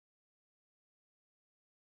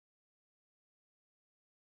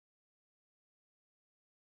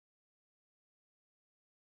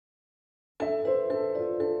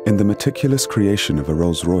In the meticulous creation of a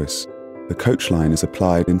Rolls-Royce, the coachline is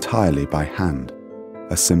applied entirely by hand,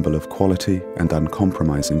 a symbol of quality and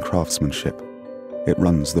uncompromising craftsmanship. It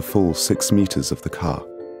runs the full 6 meters of the car.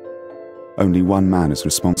 Only one man is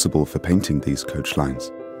responsible for painting these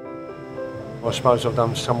coachlines. I suppose I've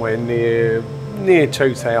done somewhere near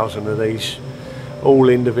 2,000 of these, all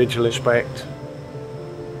individual spec.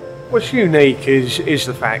 What's unique is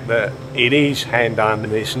the fact that it is hand done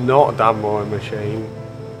and it's not done by a machine.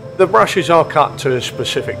 The brushes are cut to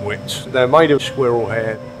specific widths. They're made of squirrel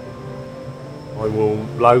hair. I will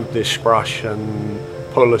load this brush and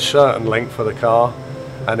pull a certain length for the car,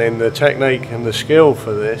 and then the technique and the skill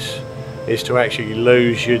for this is to actually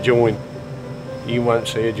lose your joint. You won't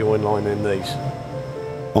see a join line in these.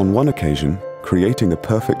 On one occasion, creating a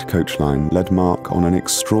perfect coachline led Mark on an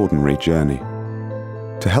extraordinary journey.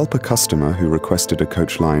 To help a customer who requested a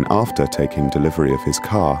coachline after taking delivery of his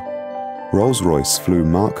car, Rolls-Royce flew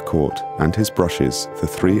Mark Court and his brushes for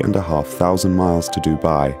 3,500 miles to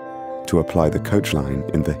Dubai to apply the coachline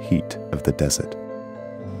in the heat of the desert.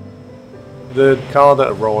 The car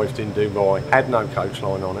that arrived in Dubai had no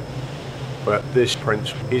coachline on it, but this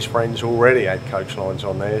Prince, his friends already had coachlines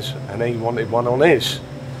on theirs, and he wanted one on his.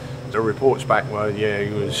 The reports back were, yeah,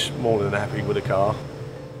 he was more than happy with the car.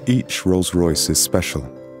 Each Rolls-Royce is special,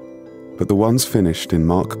 but the ones finished in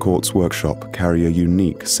Mark Court's workshop carry a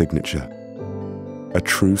unique signature, a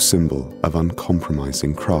true symbol of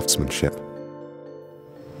uncompromising craftsmanship.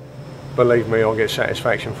 Believe me, I get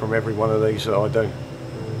satisfaction from every one of these that I do,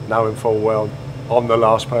 knowing full well I'm the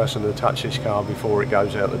last person to touch this car before it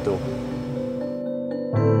goes out the door.